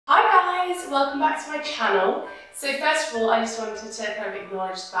guys, welcome back to my channel. So first of all, I just wanted to kind of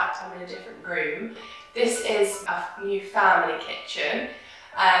acknowledge the fact I'm in a different room. This is a new family kitchen.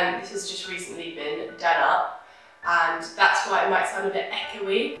 This has just recently been done up and that's why it might sound a bit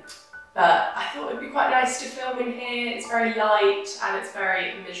echoey. But I thought it would be quite nice to film in here. It's very light and it's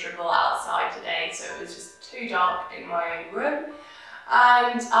very miserable outside today, so it was just too dark in my own room.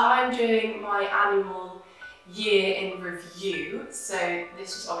 And I'm doing my annual year in review. So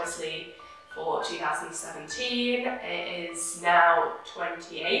this was obviously for 2017. It is now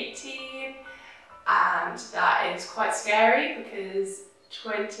 2018 and that is quite scary because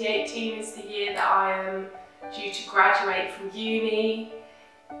 2018 is the year that I am due to graduate from uni,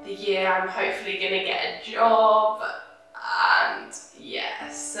 the year I'm hopefully going to get a job, and yeah,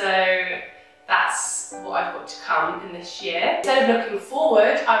 so that's what I've got to come in this year. Instead of looking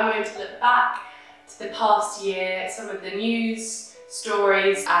forward, I'm going to look back to the past year, some of the news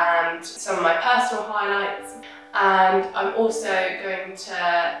stories and some of my personal highlights, and I'm also going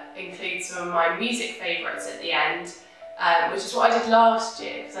to include some of my music favourites at the end, which is what I did last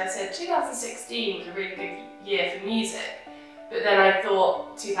year, because I said 2016 was a really good year for music, but then I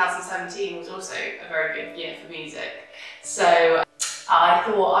thought 2017 was also a very good year for music, so I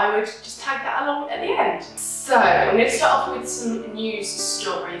thought I would just tag that along at the end. So I'm going to start off with some news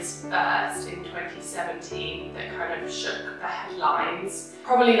stories first in 2017 that kind of shook the headlines.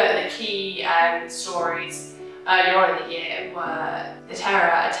 Probably like the key stories earlier on in the year were the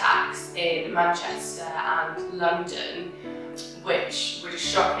terror attacks in Manchester and London, which were just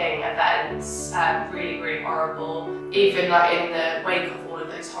shocking events, really horrible. Even like in the wake of all of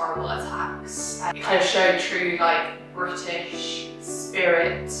those horrible attacks, it kind of showed true like British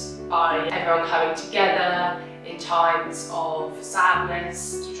spirit by everyone coming together in times of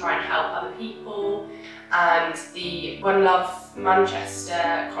sadness to try and help other people. And the One Love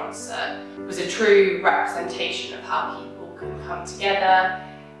Manchester concert was a true representation of how people can come together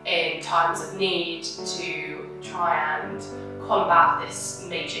in times of need to try and combat this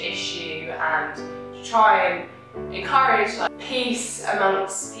major issue and to try and encourage like, peace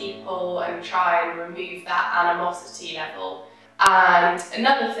amongst people and try and remove that animosity level. And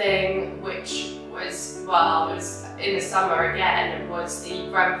another thing which was, well, it was in the summer again, was the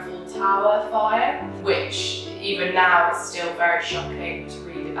Grenfell Tower fire, which even now is still very shocking to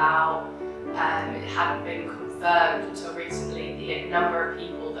read about. It hadn't been confirmed until recently the number of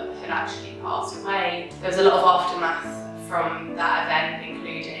people that had actually passed away. There was a lot of aftermath from that event,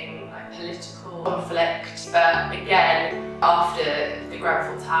 including like political conflict, but again, after the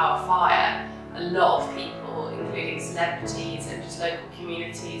Grenfell Tower fire, a lot of people, including celebrities and just local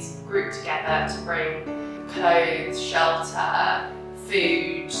communities, grouped together to bring clothes, shelter,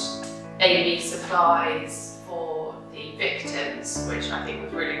 food, baby supplies for the victims, which I think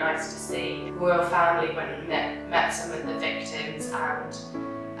was really nice to see. The royal family went and met some of the victims and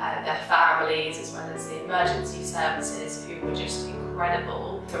their families, as well as the emergency services, who were just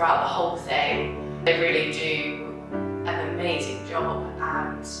incredible throughout the whole thing. They really do an amazing job,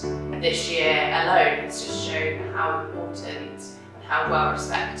 and this year alone has just shown how important and how well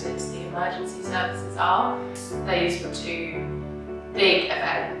respected the emergency services are. These were two big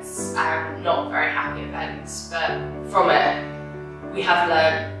events and not very happy events, but from it we have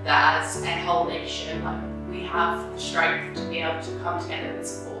learned that as a whole nation, like, we have the strength to be able to come together and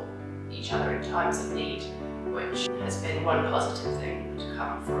support each other in times of need, which has been one positive thing to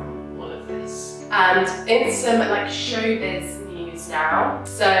come from all of this. And in some like showbiz news now,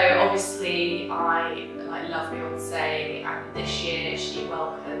 so obviously I love Beyonce, and this year she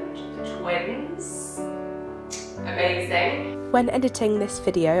welcomed the twins. Amazing. When editing this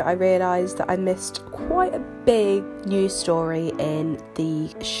video, I realised that I missed quite a big news story in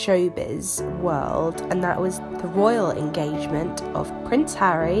the showbiz world, and that was the royal engagement of Prince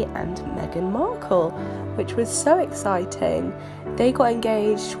Harry and Meghan Markle, which was so exciting. They got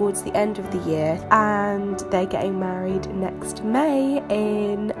engaged towards the end of the year and they're getting married next May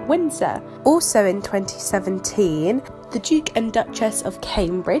in Windsor. Also in 2017, the Duke and Duchess of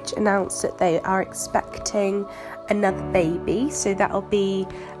Cambridge announced that they are expecting another baby, so that'll be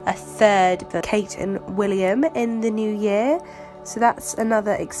a third for Kate and William in the new year. So that's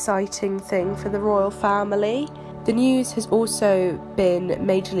another exciting thing for the royal family. The news has also been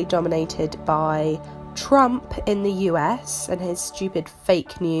majorly dominated by Trump in the US and his stupid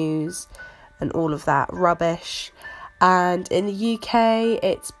fake news and all of that rubbish. And in the UK,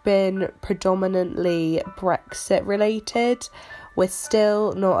 it's been predominantly Brexit related. We're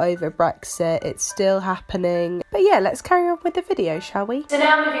still not over Brexit, it's still happening. But yeah, let's carry on with the video, shall we? So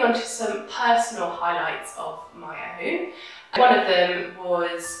now moving on to some personal highlights of my own. One of them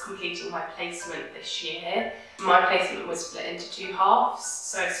was completing my placement this year. My placement was split into 2 halves,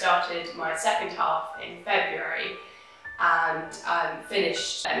 so I started my second half in February and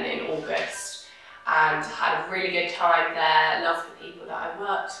finished in August, and had a really good time there, loved the people that I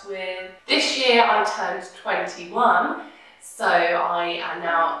worked with. This year I turned 21, so I am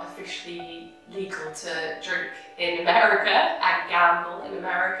now officially legal to drink in America and gamble in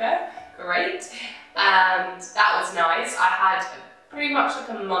America. Great. And that was nice. I had pretty much like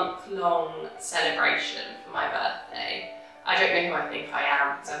a month-long celebration for my birthday. I don't know who I think I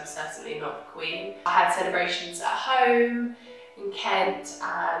am, because I'm certainly not the Queen. I had celebrations at home in Kent,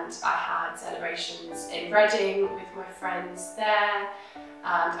 and I had celebrations in Reading with my friends there.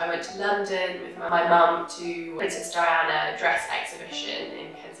 And I went to London with my mum to Princess Diana dress exhibition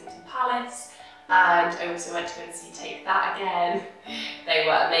in Kensington Palace. And I also went to go and see Take That again. They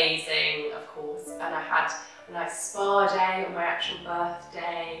were amazing, of course. And I had a nice spa day on my actual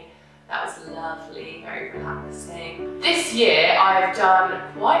birthday. That was lovely, very relaxing. This year I've done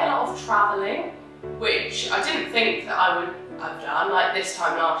quite a lot of travelling, which I didn't think that I would have done like this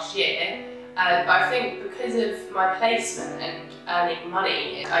time last year. But I think because of my placement and earning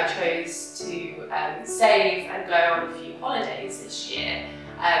money, I chose to save and go on a few holidays this year.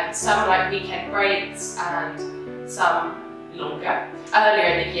 Some like weekend breaks and some longer. Earlier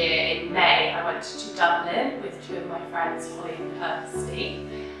in the year, in May, I went to Dublin with 2 of my friends, Holly and Kirsty,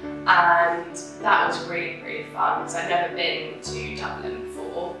 and that was really, really fun because I'd never been to Dublin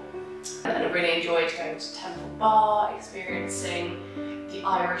before. And I really enjoyed going to Temple Bar, experiencing the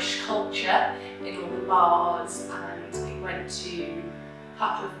Irish culture in all the bars, and we went to a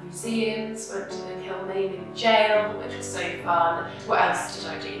couple of museums, went to the Kilmainham jail, which was so fun. What else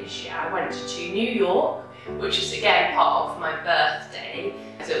did I do this year? I went to New York, which is again part of my birthday,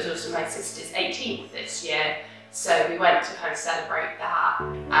 as it was also my sister's 18th this year. So we went to kind of celebrate that,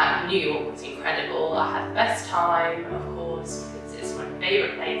 and New York was incredible. I had the best time, of course, because it's my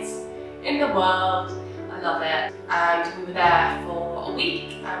favourite place in the world. I love it. And we were there for a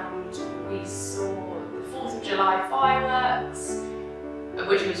week, and we saw the 4th of July fireworks,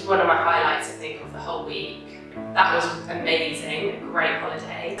 which was one of my highlights, I think, of the whole week. That was amazing, a great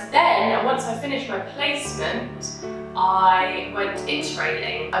holiday. Then, once I finished my placement, I went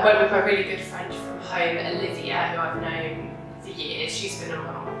interrailing. I went with my really good friend from home, Olivia, who I've known for years. She's been on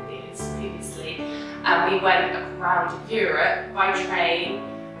my holidays previously. And we went around Europe by train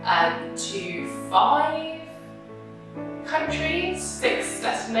to 5 countries, 6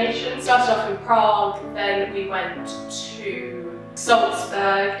 destinations. Started off in Prague, then we went to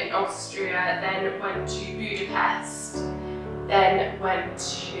Salzburg in Austria, then went to Budapest, then went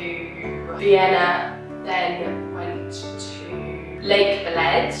to Vienna, then went to Lake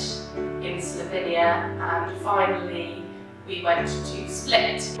Bled in Slovenia, and finally we went to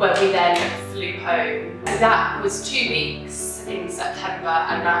Split, where we then flew home. And that was 2 weeks in September,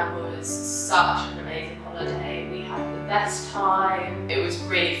 and that was such an amazing holiday. We had the best time. It was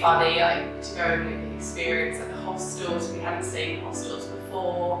really funny to go and experience at the hostels. We hadn't stayed in hostels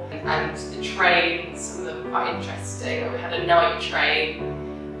before, and the trains, some of them were quite interesting. We had a night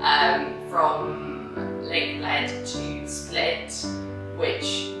train from Lake Bled to Split,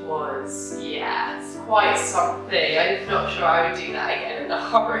 which was, quite something. I'm not sure I would do that again in a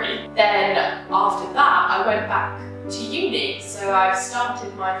hurry. Then after that, I went back to uni, so I've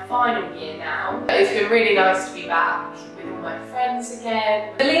started my final year now. It's been really nice to be back with all my friends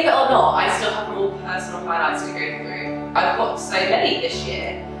again. Believe it or not, I still have more personal highlights to go through. I've got so many this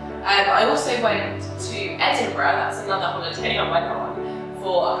year. I also went to Edinburgh, that's another holiday I went on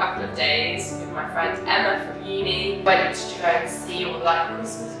for a couple of days with my friend Emma from uni. Went to go and see all the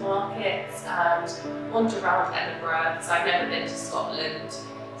Christmas markets and wander around Edinburgh, because I've never been to Scotland.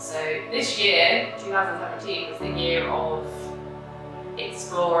 So this year, 2017, was the year of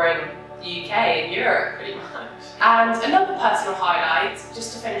exploring the UK and Europe pretty much. And another personal highlight,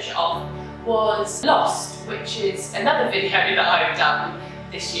 just to finish it off, was Lost, which is another video that I've done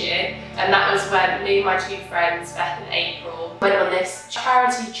this year. And that was when me and my 2 friends, Beth and April, went on this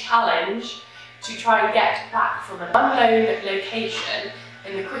charity challenge to try and get back from an unknown location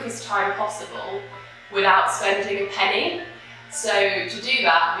in the quickest time possible without spending a penny. So to do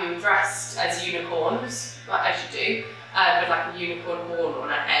that, we were dressed as unicorns, as you do, with like a unicorn horn on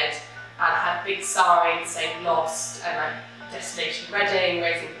our head, and had big signs saying Lost and Destination Reading,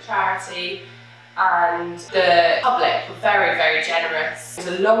 raising for charity. And the public were very, very generous. It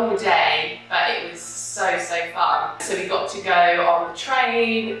was a long day, but it was so fun. So we got to go on the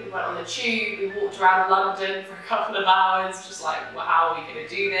train, we went on the tube, we walked around London for a couple of hours, just like, well, how are we going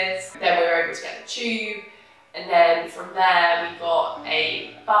to do this? Then we were able to get the tube, And then from there we got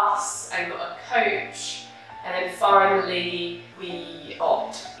a bus and got a coach. And then finally we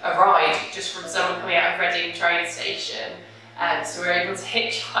got a ride just from someone coming out of Reading train station. So we were able to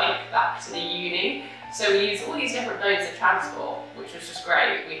hitchhike back to the uni. So we used all these different modes of transport, which was just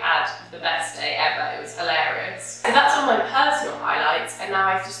great. We had the best day ever, it was hilarious. So that's all my personal highlights, and now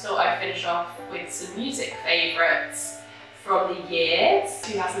I just thought I'd finish off with some music favourites from the year.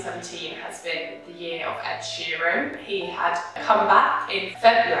 2017 has been the year of Ed Sheeran. He had come back in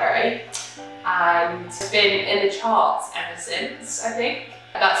February and been in the charts ever since, I think.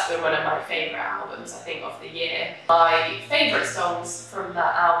 That's been one of my favourite albums, I think, of the year. My favourite songs from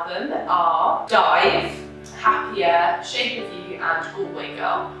that album are Dive, Happier, Shape of You and Galway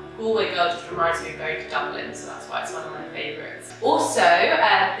Girl. Galway Girl just reminds me of going to Dublin, so that's why it's one of my favourites. Also,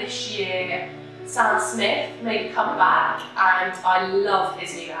 this year, Sam Smith made a comeback, and I love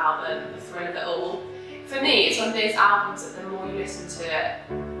his new album, The Thrill of It All. For me, it's one of those albums that the more you listen to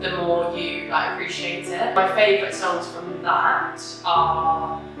it, the more you appreciate it. My favourite songs from that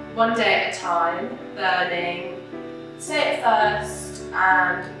are One Day at a Time, Burning, Say It First,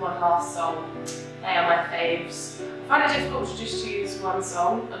 and One Last Song. They are my faves. I find it difficult to just choose one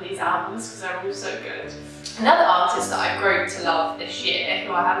song on these albums because they're all so good. Another artist that I've grown to love this year,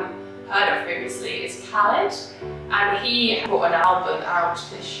 who I haven't heard of previously, is Khaled, and he brought an album out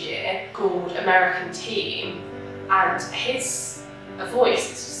this year called American Teen, and his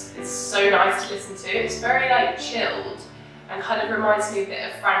voice is so nice to listen to. It's very chilled and kind of reminds me a bit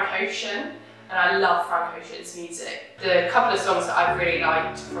of Frank Ocean, and I love Frank Ocean's music. The couple of songs that I've really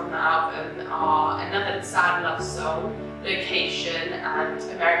liked from the album are Another Sad Love Song, Location and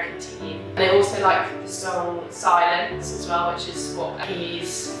American Teen. And I also like the song Silence as well, which is what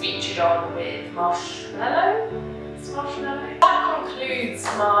he's featured on with Marshmello. That concludes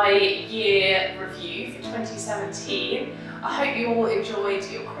my year review for 2017. I hope you all enjoyed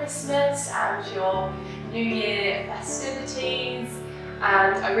your Christmas and your New Year festivities,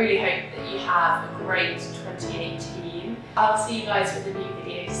 and I really hope that you have a great 2018. I'll see you guys with a new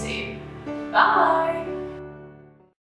video soon. Bye!